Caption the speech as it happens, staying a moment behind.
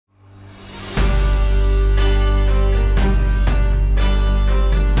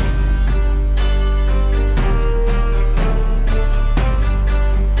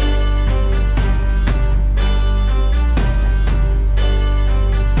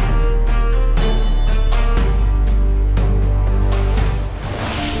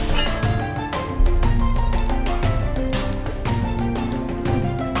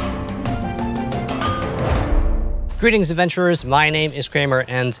Greetings, adventurers. My name is Kramer,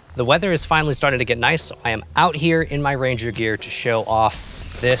 and the weather is finally starting to get nice, so I am out here in my ranger gear to show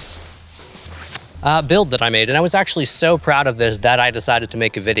off this build that I made. And I was actually so proud of this that I decided to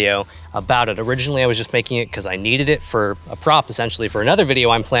make a video about it. Originally, I was just making it because I needed it for a prop, essentially, for another video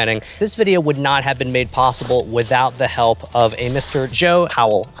I'm planning. This video would not have been made possible without the help of a Mr. Joe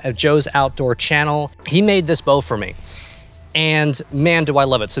Howell of Joe's Outdoor Channel. He made this bow for me. And man, do I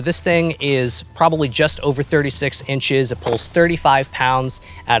love it. So this thing is probably just over 36 inches. It pulls 35 pounds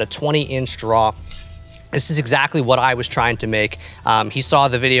at a 20-inch draw. This is exactly what I was trying to make. He saw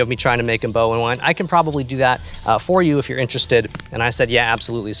the video of me trying to make a bow and went, I can probably do that for you if you're interested. And I said, yeah,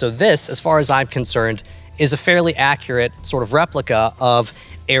 absolutely. So this, as far as I'm concerned, is a fairly accurate sort of replica of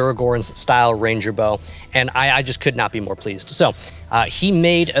Aragorn's style ranger bow, and I just could not be more pleased. So he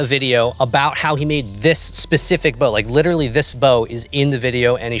made a video about how he made this specific bow. Like literally this bow is in the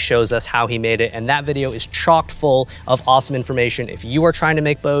video, and he shows us how he made it, and that video is chocked full of awesome information. If you are trying to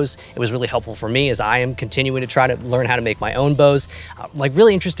make bows, it was really helpful for me as I am continuing to try to learn how to make my own bows. Like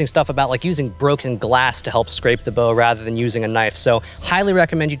really interesting stuff about like using broken glass to help scrape the bow rather than using a knife. So highly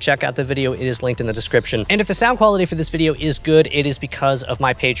recommend you check out the video. It is linked in the description. And if the sound quality for this video is good, it is because of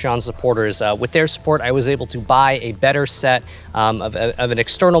my Patreon supporters. With their support, I was able to buy a better set of an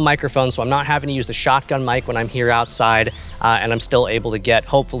external microphone, so I'm not having to use the shotgun mic when I'm here outside, and I'm still able to get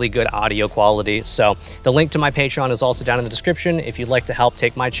hopefully good audio quality. So the link to my Patreon is also down in the description if you'd like to help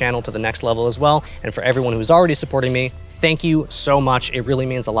take my channel to the next level as well. And for everyone who's already supporting me, thank you so much. It really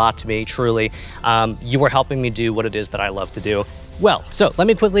means a lot to me, truly. You are helping me do what it is that I love to do. Well, so let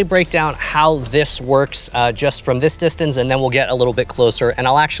me quickly break down how this works just from this distance, and then we'll get a little bit closer, and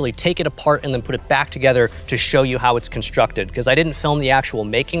I'll actually take it apart and then put it back together to show you how it's constructed, because I didn't film the actual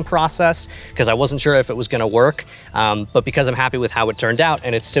making process because I wasn't sure if it was going to work, but because I'm happy with how it turned out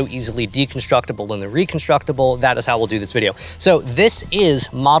and it's so easily deconstructible and then reconstructible, that is how we'll do this video. So this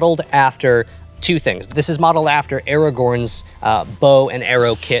is modeled after two things. This is modeled after Aragorn's bow and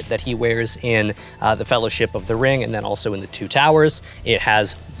arrow kit that he wears in the Fellowship of the Ring and then also in the Two Towers. It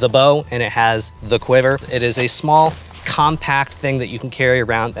has the bow and it has the quiver. It is a small, compact thing that you can carry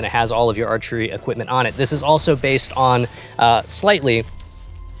around, and it has all of your archery equipment on it. This is also based on slightly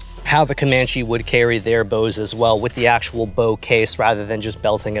how the Comanche would carry their bows as well, with the actual bow case rather than just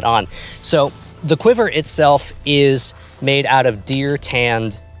belting it on. So the quiver itself is made out of deer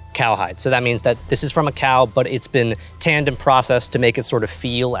tanned cowhide. So that means that this is from a cow, but it's been tanned and processed to make it sort of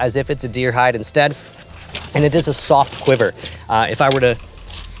feel as if it's a deer hide instead. And it is a soft quiver. If I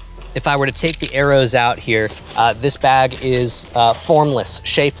were to take the arrows out here, this bag is formless,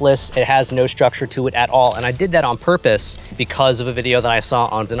 shapeless. It has no structure to it at all. And I did that on purpose because of a video that I saw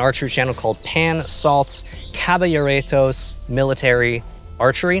on an archery channel called Pan Salt's Caballeros Military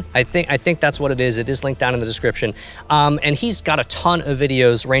Archery. I think that's what it is. It is linked down in the description. And he's got a ton of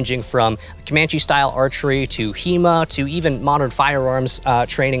videos ranging from Comanche style archery to HEMA to even modern firearms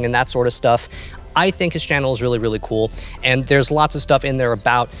training and that sort of stuff. I think his channel is really, really cool. And there's lots of stuff in there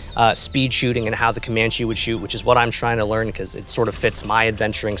about speed shooting and how the Comanche would shoot, which is what I'm trying to learn because it sort of fits my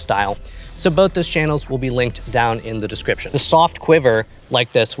adventuring style. So both those channels will be linked down in the description. The soft quiver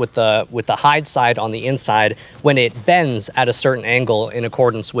like this with the hide side on the inside, when it bends at a certain angle in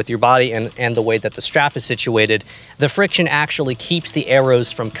accordance with your body and the way that the strap is situated, the friction actually keeps the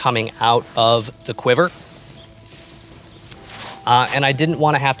arrows from coming out of the quiver. And I didn't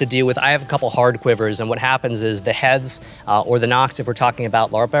want to have to deal with, I have a couple hard quivers, and what happens is the heads or the nocks, if we're talking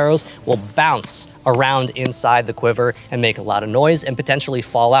about LARP arrows, will bounce around inside the quiver and make a lot of noise and potentially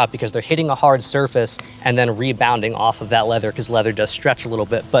fall out because they're hitting a hard surface and then rebounding off of that leather, because leather does stretch a little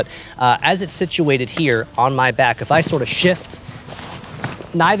bit. But as it's situated here on my back, if I sort of shift,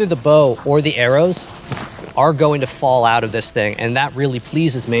 neither the bow or the arrows are going to fall out of this thing, and that really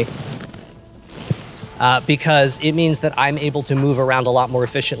pleases me. Because it means that I'm able to move around a lot more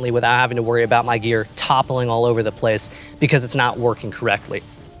efficiently without having to worry about my gear toppling all over the place because it's not working correctly.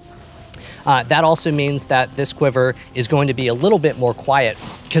 That also means that this quiver is going to be a little bit more quiet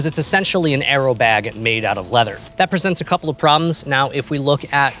because it's essentially an arrow bag made out of leather. That presents a couple of problems. Now, if we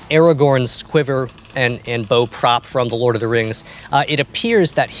look at Aragorn's quiver and bow prop from The Lord of the Rings, it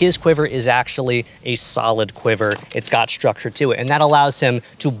appears that his quiver is actually a solid quiver. It's got structure to it, and that allows him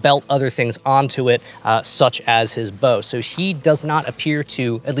to belt other things onto it, such as his bow. So he does not appear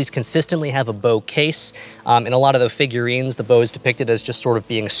to, at least consistently, have a bow case. In a lot of the figurines, the bow is depicted as just sort of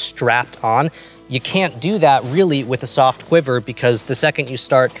being strapped on. You can't do that really with a soft quiver, because the second you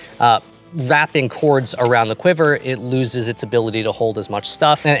start wrapping cords around the quiver, it loses its ability to hold as much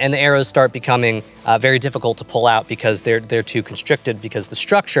stuff, and the arrows start becoming very difficult to pull out because they're too constricted, because the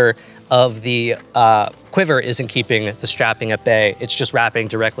structure of the quiver isn't keeping the strapping at bay. It's just wrapping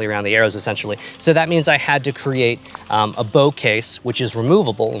directly around the arrows, essentially. So that means I had to create a bow case, which is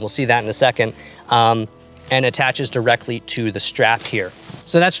removable, and we'll see that in a second, and attaches directly to the strap here.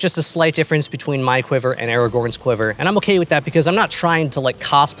 So that's just a slight difference between my quiver and Aragorn's quiver. And I'm okay with that because I'm not trying to like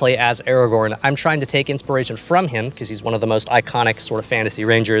cosplay as Aragorn. I'm trying to take inspiration from him because he's one of the most iconic sort of fantasy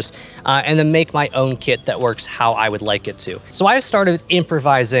rangers, and then make my own kit that works how I would like it to. So I started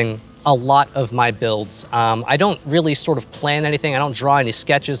improvising a lot of my builds. I don't really sort of plan anything. I don't draw any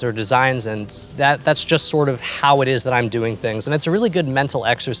sketches or designs, and that's just sort of how it is that I'm doing things. And it's a really good mental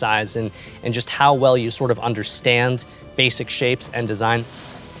exercise in just how well you sort of understand basic shapes and design.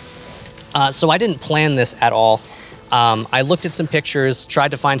 So I didn't plan this at all. I looked at some pictures,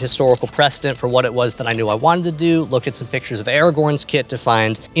 tried to find historical precedent for what it was that I knew I wanted to do, looked at some pictures of Aragorn's kit to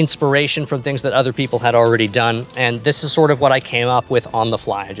find inspiration from things that other people had already done, and this is sort of what I came up with on the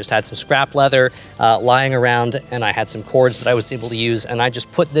fly. I just had some scrap leather lying around, and I had some cords that I was able to use, and I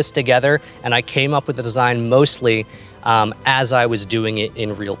just put this together, and I came up with the design mostly as I was doing it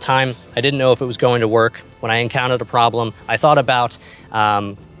in real time. I didn't know if it was going to work. When I encountered a problem, I thought about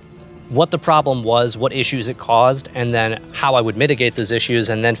what the problem was, what issues it caused, and then how I would mitigate those issues,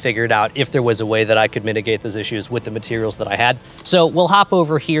 and then figured out if there was a way that I could mitigate those issues with the materials that I had. So we'll hop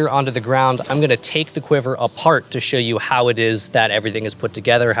over here onto the ground. I'm gonna take the quiver apart to show you how it is that everything is put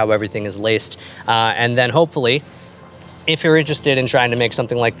together, how everything is laced, and then hopefully, if you're interested in trying to make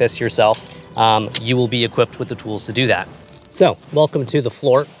something like this yourself, you will be equipped with the tools to do that. So, welcome to the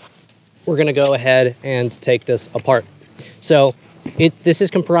floor. We're gonna go ahead and take this apart. So, this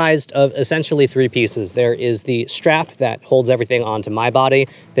is comprised of essentially three pieces. There is the strap that holds everything onto my body,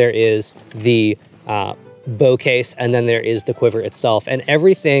 there is the bow case, and then there is the quiver itself. And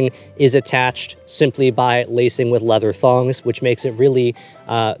everything is attached simply by lacing with leather thongs, which makes it really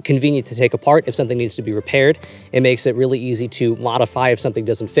convenient to take apart if something needs to be repaired. It makes it really easy to modify if something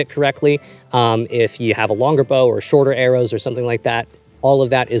doesn't fit correctly. If you have a longer bow or shorter arrows or something like that, all of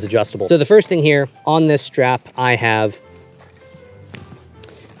that is adjustable. So the first thing here, on this strap, I have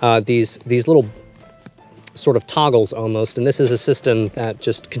these little sort of toggles almost, and this is a system that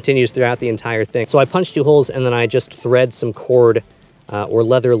just continues throughout the entire thing. So I punch 2 holes, and then I just thread some cord or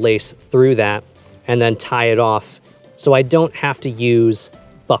leather lace through that, and then tie it off, so I don't have to use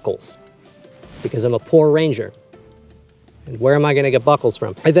buckles, because I'm a poor ranger. And where am I gonna get buckles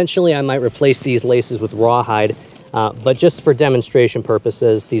from? Eventually I might replace these laces with rawhide, but just for demonstration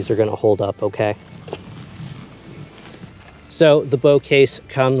purposes, these are gonna hold up okay. So the bow case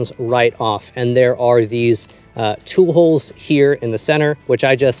comes right off, and there are these 2 holes here in the center, which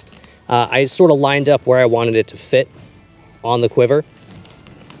I sort of lined up where I wanted it to fit on the quiver.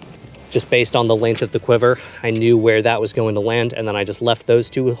 Just based on the length of the quiver, I knew where that was going to land, and then I just left those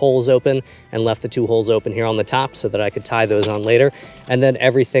 2 holes open and left the 2 holes open here on the top so that I could tie those on later. And then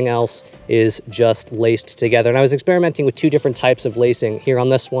everything else is just laced together. And I was experimenting with 2 different types of lacing. Here on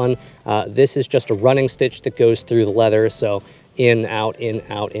this one, this is just a running stitch that goes through the leather, so in, out, in,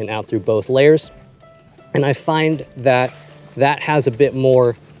 out, in, out through both layers. And I find that that has a bit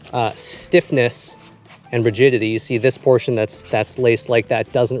more stiffness and rigidity. You see this portion that's laced like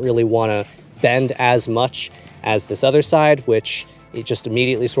that doesn't really want to bend as much as this other side, which it just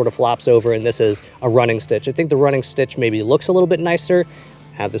immediately sort of flops over, and this is a running stitch. I think the running stitch maybe looks a little bit nicer,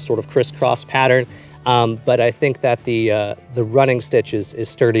 have this sort of crisscross pattern, but I think that the running stitch is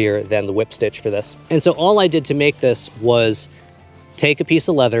sturdier than the whip stitch for this. And so all I did to make this was take a piece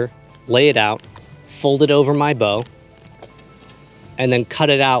of leather, lay it out, fold it over my bow, and then cut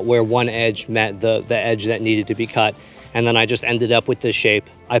it out where one edge met the edge that needed to be cut. And then I just ended up with this shape.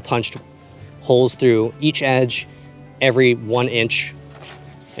 I punched holes through each edge every 1 inch,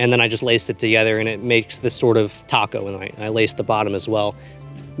 and then I just laced it together, and it makes this sort of taco, and I laced the bottom as well.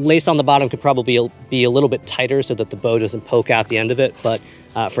 Lace on the bottom could probably be a little bit tighter so that the bow doesn't poke out the end of it, but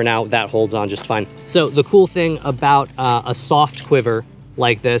for now that holds on just fine. So the cool thing about a soft quiver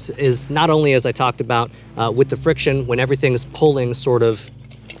like this is not only, as I talked about, with the friction, when everything's pulling sort of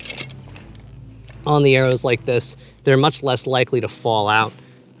on the arrows like this, they're much less likely to fall out.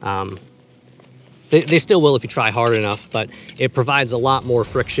 They still will if you try hard enough, but it provides a lot more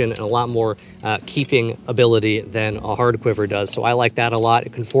friction and a lot more keeping ability than a hard quiver does. So I like that a lot.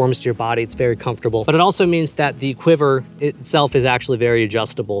 It conforms to your body, it's very comfortable. But it also means that the quiver itself is actually very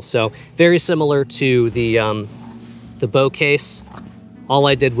adjustable. So very similar to the bow case. All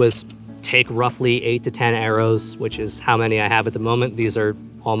I did was take roughly 8 to 10 arrows, which is how many I have at the moment. These are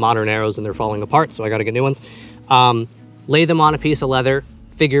all modern arrows and they're falling apart, so I gotta get new ones. Lay them on a piece of leather,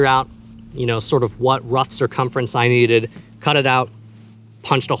 figure out, you know, sort of what rough circumference I needed, cut it out,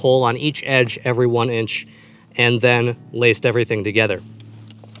 punched a hole on each edge every 1 inch, and then laced everything together.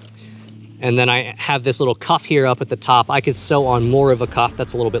 And then I have this little cuff here up at the top. I could sew on more of a cuff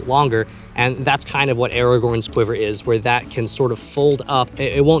that's a little bit longer, and that's kind of what Aragorn's quiver is, where that can sort of fold up.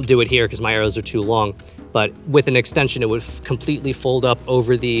 It won't do it here because my arrows are too long, but with an extension, it would completely fold up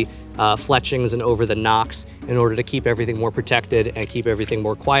over the fletchings and over the nocks in order to keep everything more protected and keep everything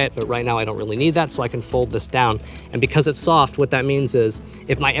more quiet. But right now I don't really need that, so I can fold this down. And because it's soft, what that means is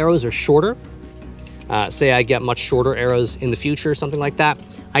if my arrows are shorter, say I get much shorter arrows in the future, something like that,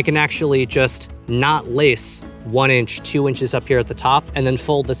 I can actually just not lace 1 inch, 2 inches up here at the top, and then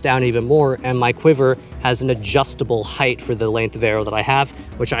fold this down even more, and my quiver has an adjustable height for the length of arrow that I have,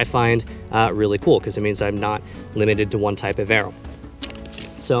 which I find really cool, because it means I'm not limited to one type of arrow.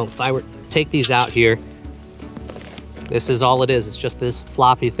 So if I were to take these out here, this is all it is. It's just this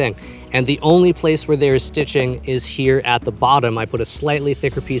floppy thing. And the only place where there is stitching is here at the bottom. I put a slightly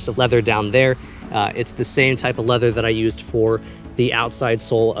thicker piece of leather down there. It's the same type of leather that I used for the outside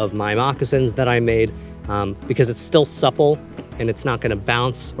sole of my moccasins that I made, because it's still supple and it's not gonna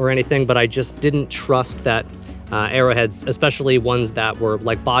bounce or anything, but I just didn't trust that arrowheads, especially ones that were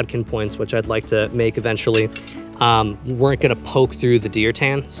like bodkin points, which I'd like to make eventually, weren't gonna poke through the deer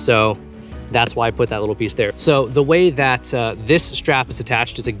tan. So that's why I put that little piece there. So the way that this strap is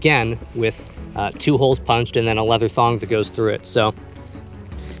attached is again with 2 holes punched and then a leather thong that goes through it. So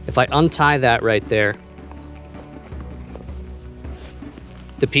if I untie that right there,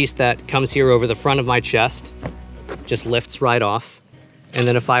 the piece that comes here over the front of my chest just lifts right off. And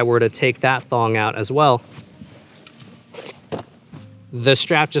then if I were to take that thong out as well, the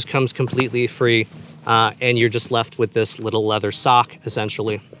strap just comes completely free, and you're just left with this little leather sock,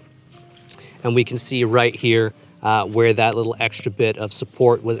 essentially. And we can see right here where that little extra bit of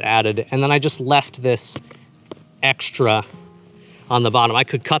support was added. And then I just left this extra on the bottom. I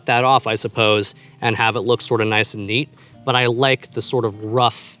could cut that off, I suppose, and have it look sort of nice and neat, but I like the sort of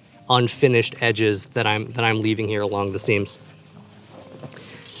rough, unfinished edges that I'm leaving here along the seams.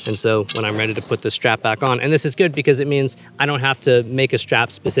 And so when I'm ready to put this strap back on, and this is good because it means I don't have to make a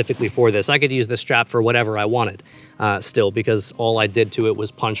strap specifically for this. I could use this strap for whatever I wanted still, because all I did to it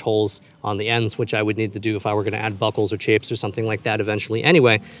was punch holes on the ends, which I would need to do if I were gonna add buckles or chapes or something like that eventually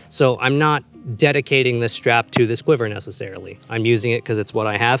anyway. So I'm not dedicating this strap to this quiver necessarily. I'm using it because it's what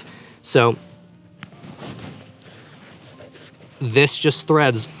I have. So this just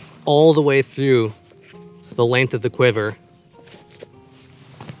threads all the way through the length of the quiver.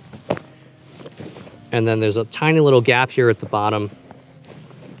 And then there's a tiny little gap here at the bottom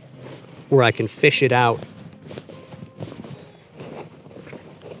where I can fish it out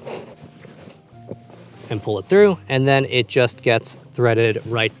and pull it through, and then it just gets threaded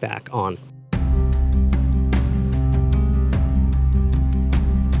right back on.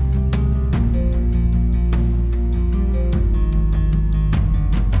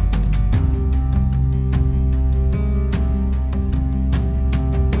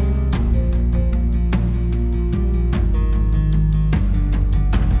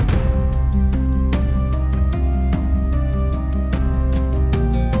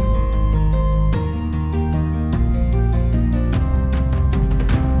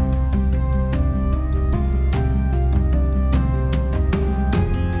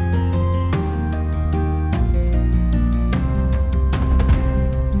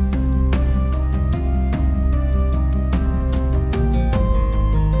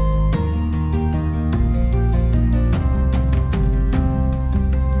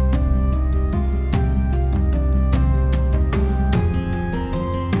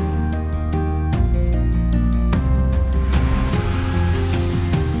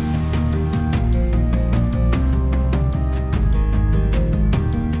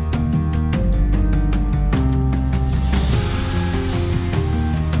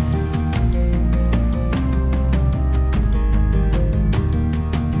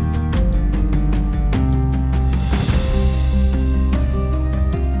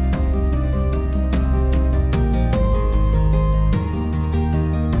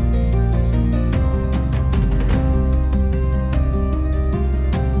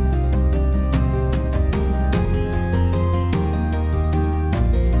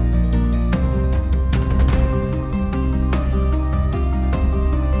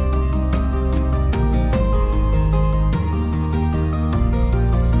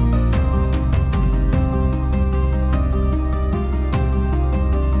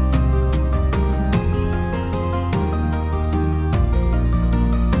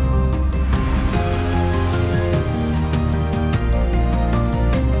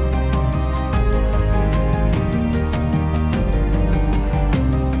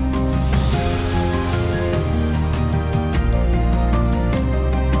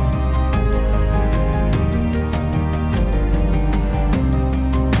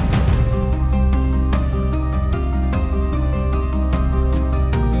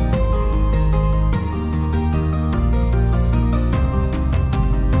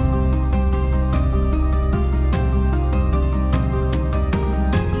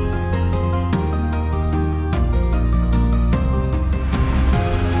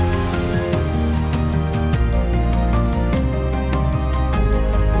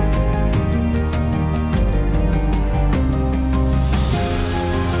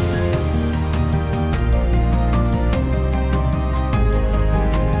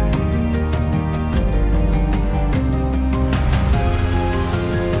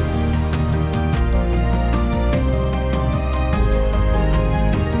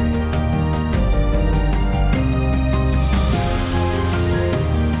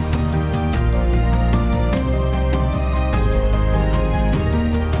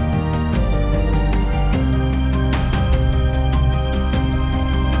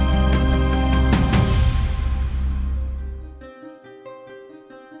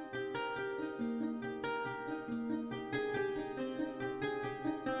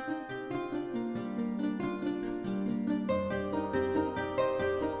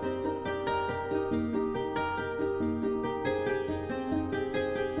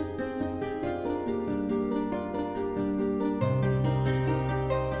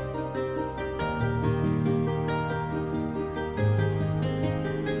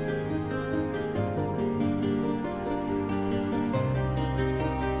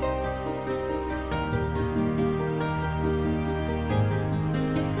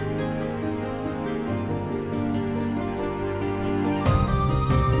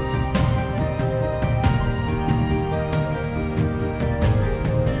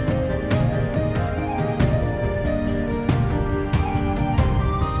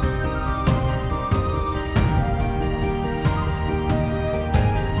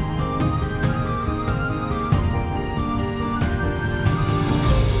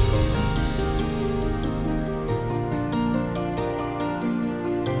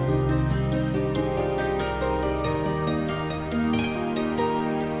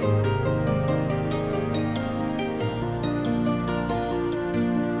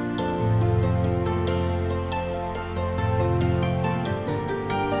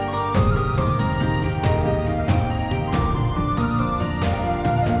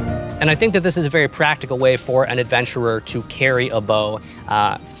 And I think that this is a very practical way for an adventurer to carry a bow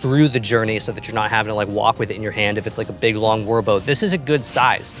through the journey so that you're not having to like walk with it in your hand if it's like a big long war bow. This is a good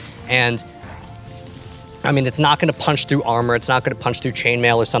size. And I mean, it's not gonna punch through armor, it's not gonna punch through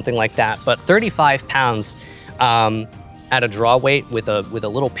chainmail or something like that, but 35 pounds at a draw weight with a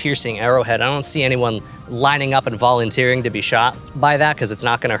little piercing arrowhead, I don't see anyone lining up and volunteering to be shot by that because it's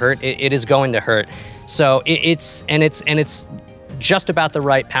not gonna hurt. It is going to hurt. So it's just about the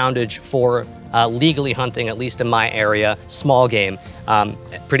right poundage for legally hunting, at least in my area, small game,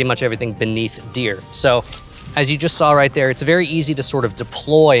 pretty much everything beneath deer. So as you just saw right there, it's very easy to sort of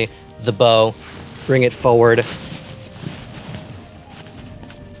deploy the bow, bring it forward,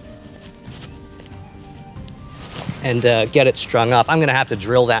 and get it strung up. I'm gonna have to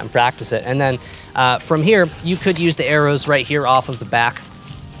drill that and practice it. And then from here, you could use the arrows right here off of the back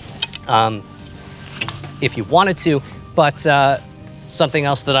if you wanted to, but something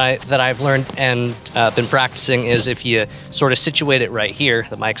else that I've learned and been practicing is if you sort of situate it right here,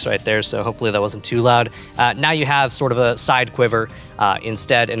 the mic's right there, so hopefully that wasn't too loud. Now you have sort of a side quiver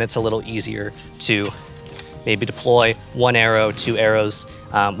instead, and it's a little easier to maybe deploy 1 arrow, 2 arrows,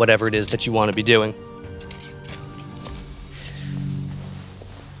 whatever it is that you want to be doing.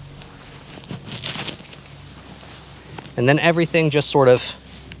 And then everything just sort of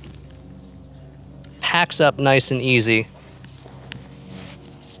packs up nice and easy.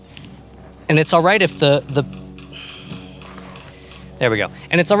 And it's all right if there we go.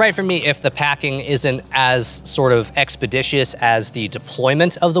 And it's all right for me if the packing isn't as sort of expeditious as the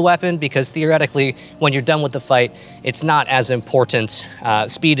deployment of the weapon, because theoretically, when you're done with the fight, it's not as important.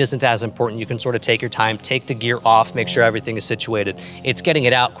 Speed isn't as important. You can sort of take your time, take the gear off, make sure everything is situated. It's getting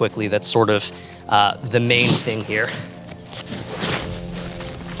it out quickly that's sort of the main thing here.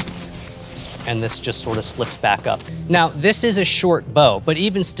 And this just sort of slips back up. Now, this is a short bow, but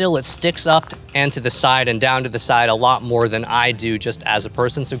even still it sticks up and to the side and down to the side a lot more than I do just as a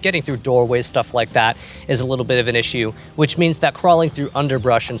person. So getting through doorways, stuff like that is a little bit of an issue, which means that crawling through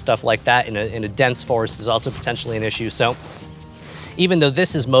underbrush and stuff like that in a dense forest is also potentially an issue. So even though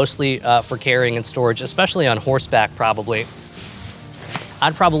this is mostly for carrying and storage, especially on horseback probably,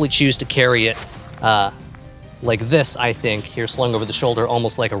 I'd probably choose to carry it like this, I think, here slung over the shoulder,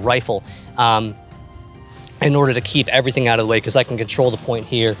 almost like a rifle, in order to keep everything out of the way, because I can control the point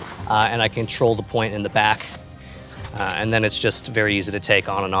here, and I can control the point in the back, and then it's just very easy to take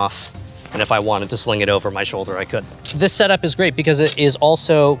on and off. And if I wanted to sling it over my shoulder, I could. This setup is great because it is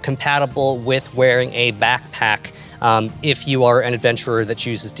also compatible with wearing a backpack. If you are an adventurer that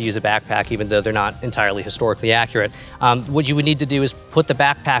chooses to use a backpack, even though they're not entirely historically accurate, what you would need to do is put the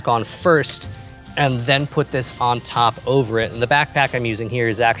backpack on first, and then put this on top over it. And the backpack I'm using here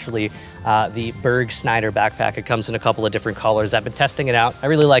is actually the Berg Snyder backpack. It comes in a couple of different colors. I've been testing it out. I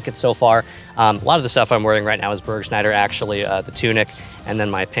really like it so far. A lot of the stuff I'm wearing right now is Berg Snyder, actually, the tunic and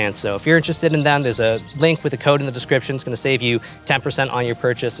then my pants. So if you're interested in them, there's a link with a code in the description. It's gonna save you 10% on your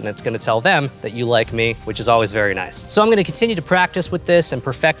purchase, and it's gonna tell them that you like me, which is always very nice. So I'm gonna continue to practice with this and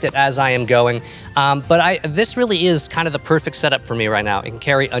perfect it as I am going. But this really is kind of the perfect setup for me right now. It can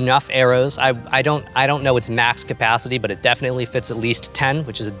carry enough arrows. I don't know its max capacity, but it definitely fits at least 10,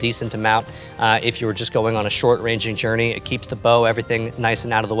 which is a decent amount. If you were just going on a short ranging journey, it keeps the bow, everything nice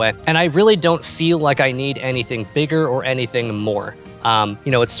and out of the way. And I really don't feel like I need anything bigger or anything more.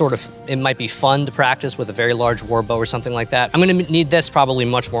 You know, it might be fun to practice with a very large warbow or something like that. I'm gonna need this probably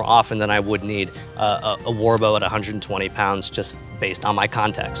much more often than I would need a warbow at 120 pounds, just based on my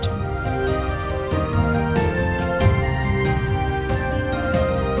context.